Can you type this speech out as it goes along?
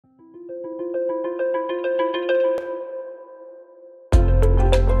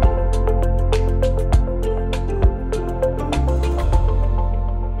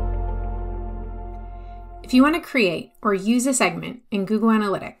If you want to create or use a segment in Google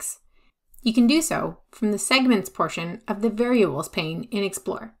Analytics, you can do so from the Segments portion of the Variables pane in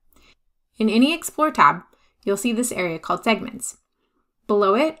Explore. In any Explore tab, you'll see this area called Segments.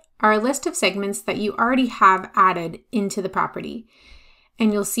 Below it are a list of segments that you already have added into the property.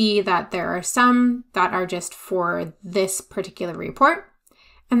 And you'll see that there are some that are just for this particular report.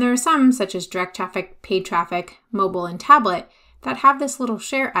 And there are some, such as direct traffic, paid traffic, mobile, and tablet, that have this little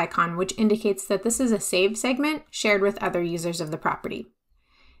share icon, which indicates that this is a saved segment shared with other users of the property.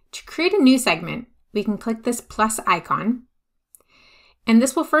 To create a new segment, we can click this plus icon, and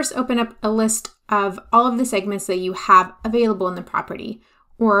this will first open up a list of all of the segments that you have available in the property,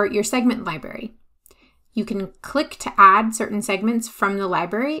 or your segment library. You can click to add certain segments from the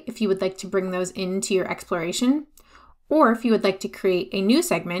library if you would like to bring those into your exploration, or if you would like to create a new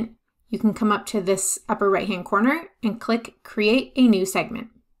segment, you can come up to this upper right-hand corner and click Create a New Segment.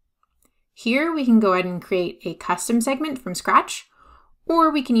 Here we can go ahead and create a custom segment from scratch,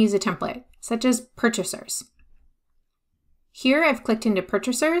 or we can use a template, such as purchasers. Here I've clicked into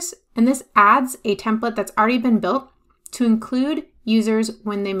purchasers, and this adds a template that's already been built to include users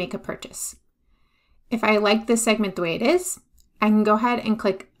when they make a purchase. If I like this segment the way it is, I can go ahead and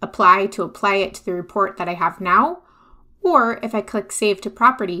click Apply to apply it to the report that I have now, or if I click Save to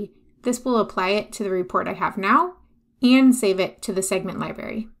Property, this will apply it to the report I have now and save it to the segment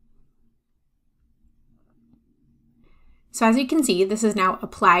library. So as you can see, this is now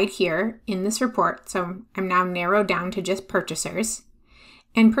applied here in this report. So I'm now narrowed down to just purchasers.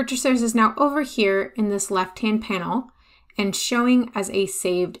 And purchasers is now over here in this left-hand panel and showing as a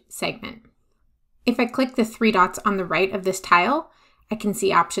saved segment. If I click the three dots on the right of this tile, I can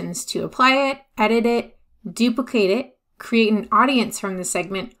see options to apply it, edit it, duplicate it, create an audience from the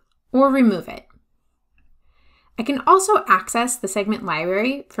segment, or remove it. I can also access the segment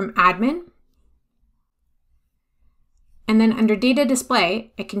library from Admin. And then under Data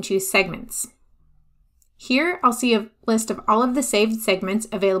Display, I can choose Segments. Here, I'll see a list of all of the saved segments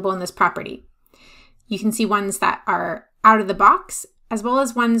available in this property. You can see ones that are out of the box, as well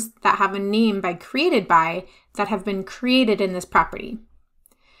as ones that have a name by created by that have been created in this property.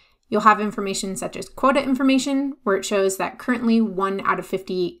 You'll have information such as quota information, where it shows that currently 1 out of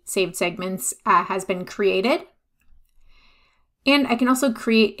 50 saved segments has been created. And I can also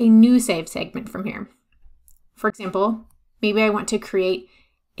create a new saved segment from here. For example, maybe I want to create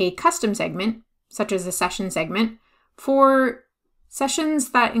a custom segment, such as a session segment, for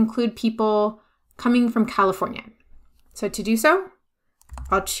sessions that include people coming from California. So to do so,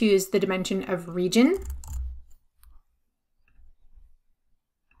 I'll choose the dimension of region,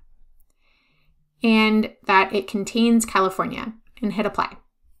 and that it contains California, and hit apply.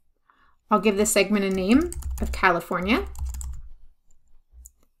 I'll give this segment a name of California.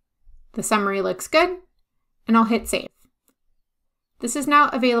 The summary looks good, and I'll hit save. This is now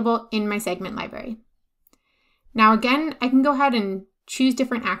available in my segment library. Now again, I can go ahead and choose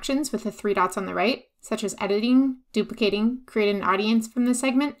different actions with the three dots on the right, such as editing, duplicating, create an audience from the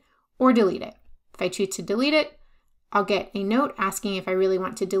segment, or delete it. If I choose to delete it, I'll get a note asking if I really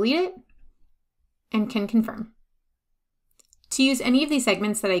want to delete it, and can confirm. To use any of these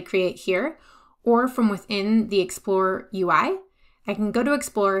segments that I create here, or from within the Explore UI, I can go to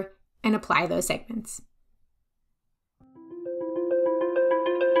Explore and apply those segments.